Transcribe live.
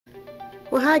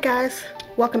Well, hi guys,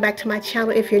 welcome back to my channel.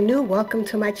 If you're new, welcome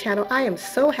to my channel. I am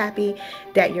so happy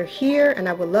that you're here, and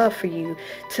I would love for you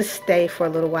to stay for a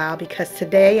little while because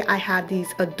today I have these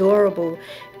adorable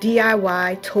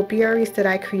DIY topiaries that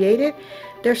I created.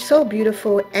 They're so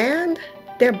beautiful, and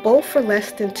they're both for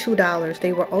less than $2.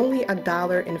 They were only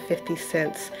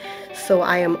 $1.50. So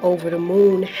I am over the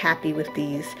moon happy with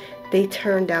these. They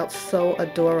turned out so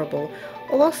adorable.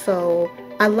 Also,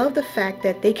 I love the fact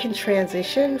that they can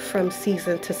transition from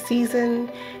season to season.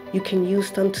 You can use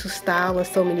them to style in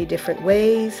so many different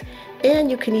ways,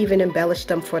 and you can even embellish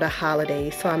them for the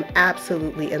holidays. So I'm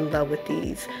absolutely in love with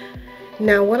these.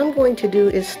 Now what I'm going to do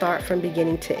is start from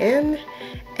beginning to end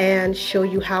and show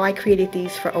you how I created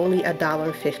these for only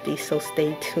 $1.50, so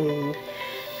stay tuned.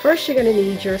 First, you're going to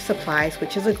need your supplies,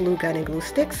 which is a glue gun and glue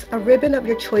sticks, a ribbon of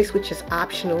your choice, which is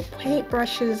optional, paint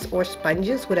brushes or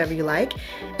sponges, whatever you like.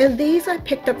 And these I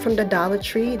picked up from the Dollar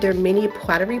Tree. They're mini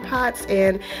pottery pots,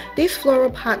 and these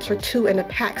floral pots are 2 in a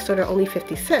pack, so they're only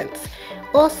 50 cents.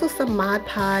 Also some Mod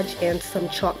Podge and some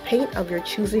chalk paint of your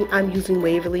choosing. I'm using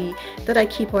Waverly that I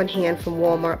keep on hand from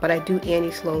Walmart, but I do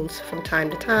Annie Sloan's from time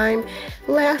to time.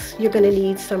 Last, you're going to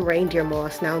need some reindeer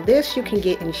moss. Now this you can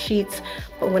get in sheets,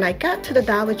 but when I got to the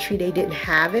Dollar Tree they didn't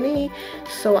have any,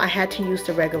 so I had to use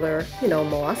the regular,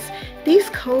 moss. These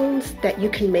cones that you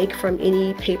can make from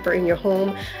any paper in your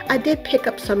home, I did pick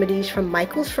up some of these from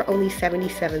Michael's for only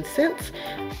 77 cents.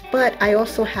 But I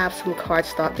also have some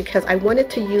cardstock because I wanted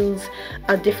to use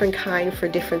a different kind for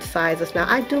different sizes. Now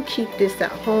I do keep this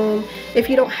at home. If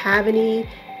you don't have any,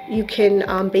 you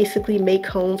can basically make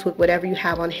cones with whatever you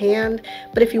have on hand.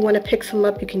 But if you want to pick some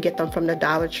up, you can get them from the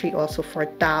Dollar Tree also for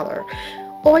 $1.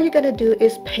 All you're going to do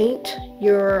is paint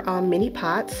your mini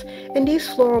pots, and these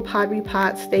floral pottery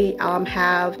pots, they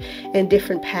have in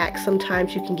different packs.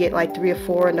 Sometimes you can get like 3 or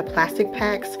 4 in the plastic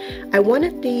packs. I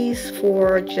wanted these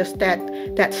for just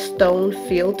that stone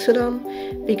feel to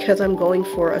them because I'm going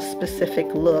for a specific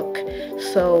look.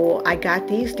 So I got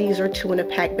these are 2 in a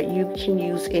pack, but you can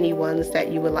use any ones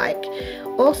that you would like.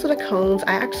 Also the cones,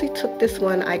 I actually took this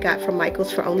one I got from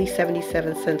Michael's for only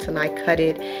 77 cents, and I cut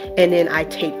it and then I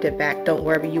taped it back. Don't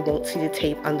worry, you won't see the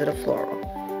tape under the floral.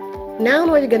 Now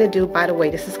what you're going to do, by the way,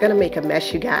 this is going to make a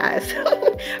mess, you guys.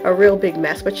 A real big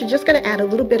mess, but you're just going to add a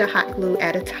little bit of hot glue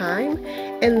at a time,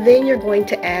 and then you're going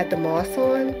to add the moss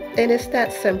on, and it's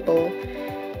that simple.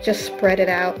 Just spread it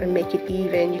out and make it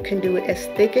even. You can do it as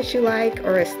thick as you like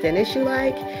or as thin as you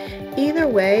like. Either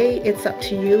way, it's up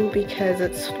to you because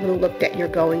it's the look that you're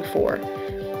going for.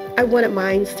 I wanted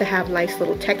mine to have nice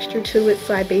little texture to it,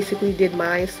 so I basically did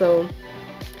mine so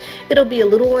it'll be a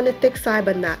little on the thick side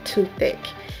but not too thick.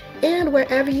 And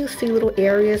wherever you see little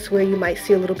areas where you might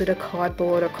see a little bit of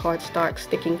cardboard or cardstock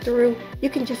sticking through, you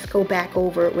can just go back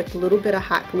over it with a little bit of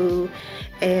hot glue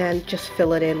and just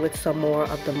fill it in with some more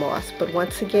of the moss. But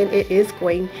once again, it is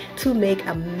going to make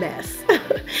a mess.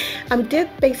 I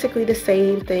did basically the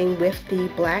same thing with the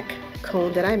black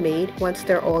cone that I made once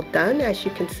they're all done, as you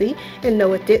can see. And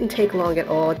no, it didn't take long at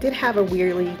all. It did have a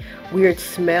weird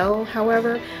smell.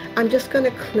 However, I'm just going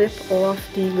to clip off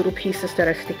the little pieces that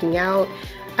are sticking out.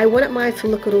 I wanted mine to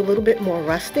look a little bit more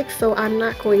rustic, so I'm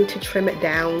not going to trim it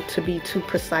down to be too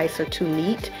precise or too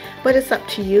neat, but it's up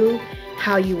to you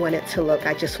how you want it to look.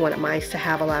 I just wanted mine to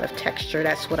have a lot of texture.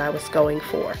 That's what I was going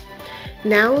for.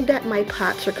 Now that my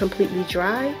pots are completely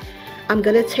dry, I'm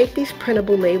going to take these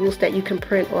printable labels that you can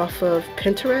print off of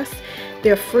Pinterest.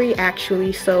 They're free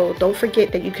actually, so don't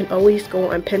forget that you can always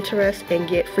go on Pinterest and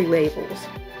get free labels.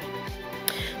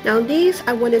 Now these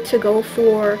I wanted to go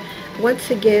for,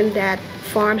 once again, that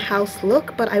farmhouse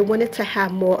look, but I wanted to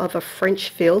have more of a French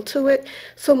feel to it,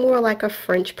 so more like a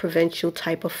French provincial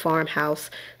type of farmhouse.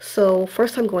 So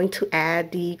first I'm going to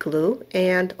add the glue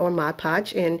and or Mod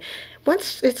Podge, and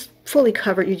once it's fully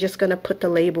covered, you're just going to put the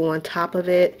label on top of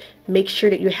it. Make sure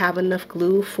that you have enough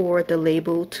glue for the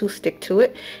label to stick to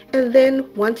it, and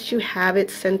then once you have it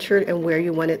centered and where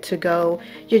you want it to go,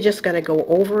 you're just going to go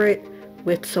over it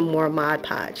with some more Mod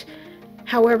Podge.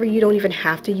 However, you don't even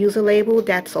have to use a label.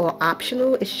 That's all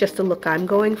optional. It's just the look I'm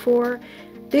going for.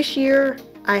 This year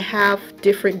I have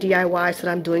different DIYs that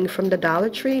I'm doing from the Dollar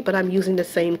Tree, but I'm using the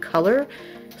same color,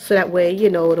 so that way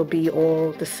it'll be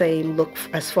all the same look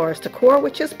as far as decor,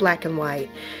 which is black and white.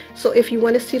 So if you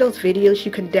want to see those videos,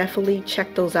 you can definitely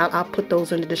check those out. I'll put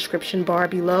those in the description bar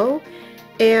below.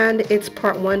 And it's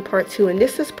part 1, part 2, and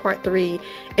this is part 3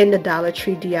 in the Dollar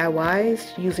Tree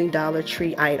DIYs using Dollar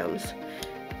Tree items.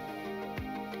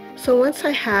 So once I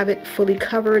have it fully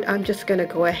covered, I'm just going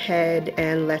to go ahead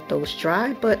and let those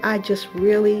dry, but I just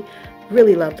really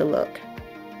love the look.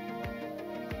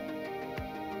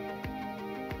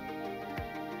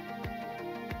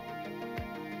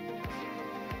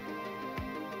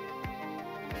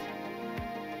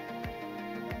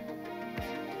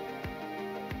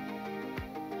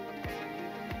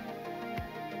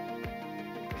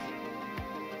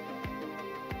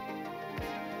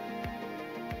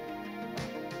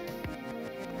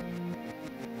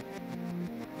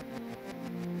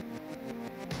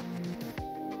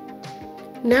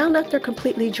 Now that they're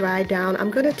completely dried down,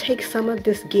 I'm going to take some of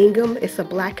this gingham. It's a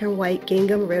black and white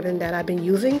gingham ribbon that I've been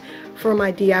using for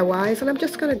my DIYs, and I'm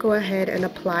just going to go ahead and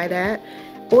apply that.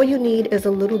 All you need is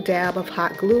a little dab of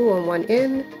hot glue on one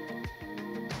end.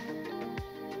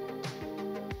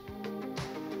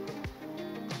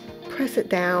 Press it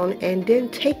down and then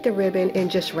take the ribbon and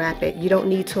just wrap it. You don't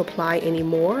need to apply any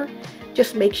more.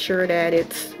 Just make sure that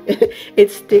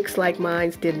it sticks like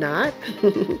mine did not.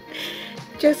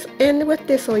 And with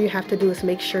this, all you have to do is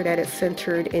make sure that it's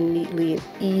centered and neatly and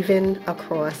even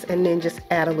across, and then just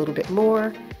add a little bit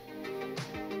more.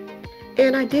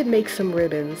 And I did make some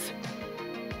ribbons.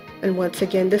 And once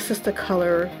again, this is the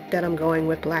color that I'm going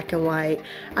with, black and white.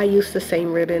 I used the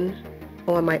same ribbon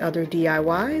on my other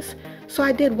DIYs, so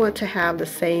I did want to have the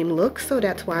same look, so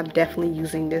that's why I'm definitely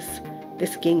using this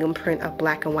gingham print of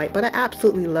black and white. But I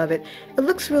absolutely love it. It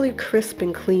looks really crisp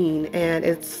and clean, and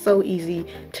it's so easy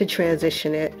to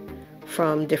transition it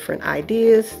from different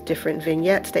ideas, different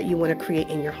vignettes that you want to create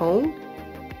in your home,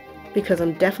 because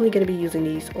I'm definitely going to be using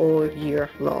these all year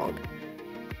long.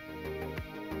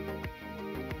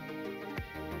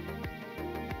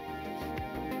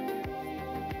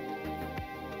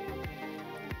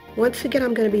 Once again,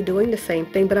 I'm going to be doing the same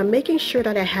thing, but I'm making sure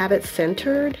that I have it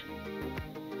centered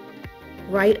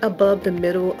right above the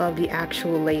middle of the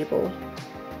actual label.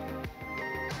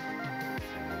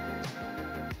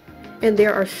 And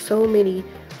there are so many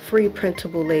free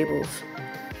printable labels.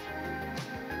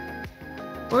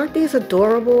 Aren't these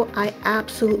adorable? I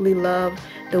absolutely love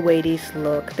the way these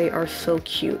look. They are so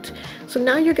cute. So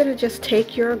now you're going to just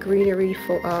take your greenery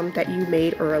that you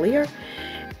made earlier,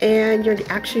 and you're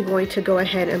actually going to go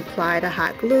ahead and apply the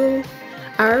hot glue.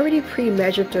 I already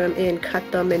pre-measured them and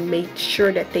cut them and made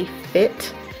sure that they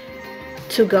fit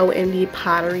to go in the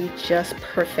pottery just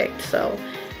perfect. So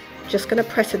just gonna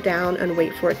press it down and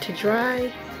wait for it to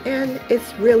dry, and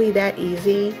it's really that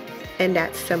easy and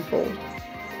that simple.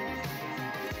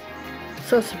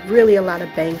 So it's really a lot of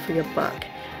bang for your buck.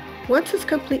 Once it's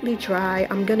completely dry,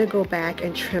 I'm gonna go back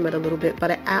and trim it a little bit,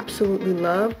 but I absolutely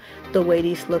love the way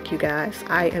these look, you guys.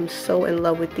 I am so in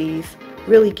love with these,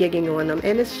 really gigging on them,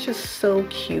 and it's just so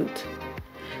cute.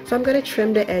 So I'm gonna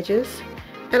trim the edges,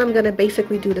 and I'm gonna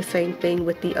basically do the same thing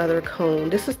with the other cone.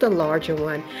 This is the larger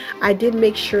one. I did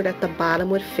make sure that the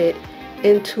bottom would fit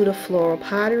into the floral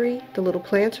pottery, the little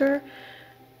planter,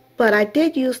 but I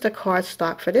did use the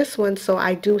cardstock for this one, so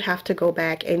I do have to go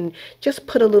back and just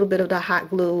put a little bit of the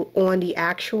hot glue on the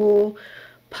actual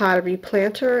pottery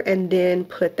planter and then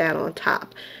put that on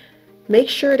top. Make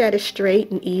sure that it's straight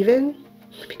and even,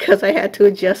 because I had to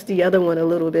adjust the other one a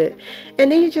little bit.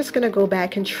 And then you're just going to go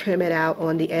back and trim it out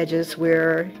on the edges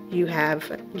where you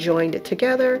have joined it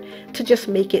together to just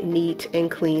make it neat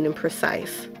and clean and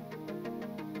precise.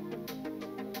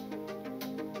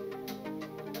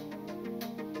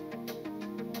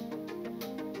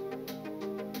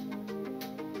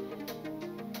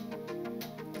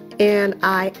 And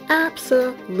I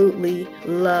absolutely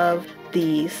love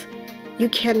these. You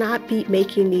cannot beat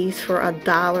making these for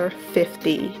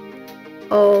 $1.50.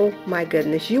 Oh my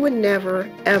goodness, you would never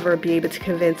ever be able to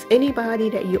convince anybody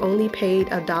that you only paid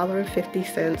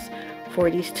 $1.50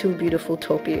 for these two beautiful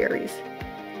topiaries.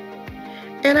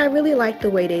 And I really like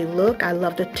the way they look. I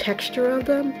love the texture of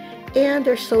them, and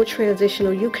they're so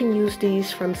transitional. You can use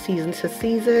these from season to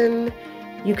season.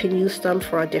 You can use them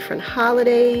for different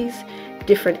holidays,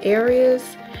 different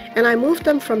areas. And I moved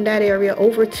them from that area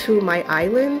over to my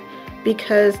island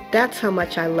because that's how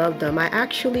much I love them.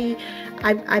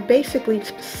 I basically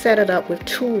set it up with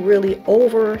two really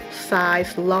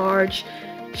oversized, large,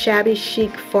 shabby chic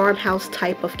farmhouse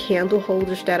type of candle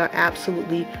holders that are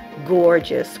absolutely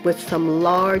gorgeous, with some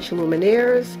large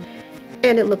luminaires,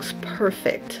 and it looks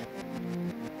perfect.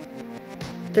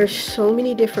 There's so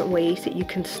many different ways that you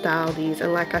can style these,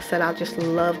 and like I said, I just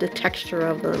love the texture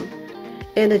of them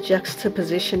and the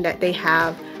juxtaposition that they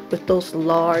have with those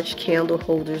large candle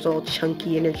holders, all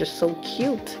chunky, and they're just so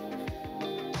cute.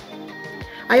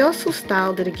 I also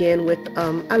styled it again with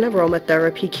an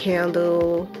aromatherapy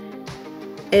candle,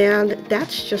 and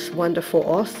that's just wonderful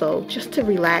also, just to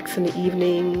relax in the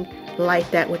evening, light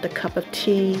that with a cup of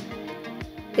tea.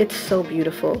 It's so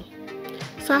beautiful.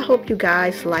 So I hope you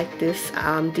guys like this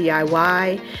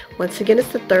DIY. Once again, it's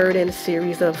the third in a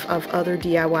series of other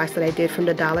DIYs that I did from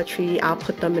the Dollar Tree. I'll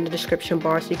put them in the description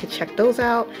bar so you can check those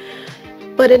out.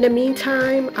 But in the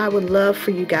meantime, I would love for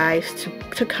you guys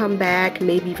to come back,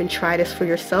 maybe even try this for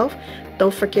yourself.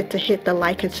 Don't forget to hit the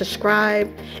like and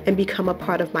subscribe and become a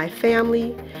part of my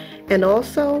family. And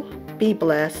also, be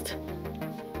blessed.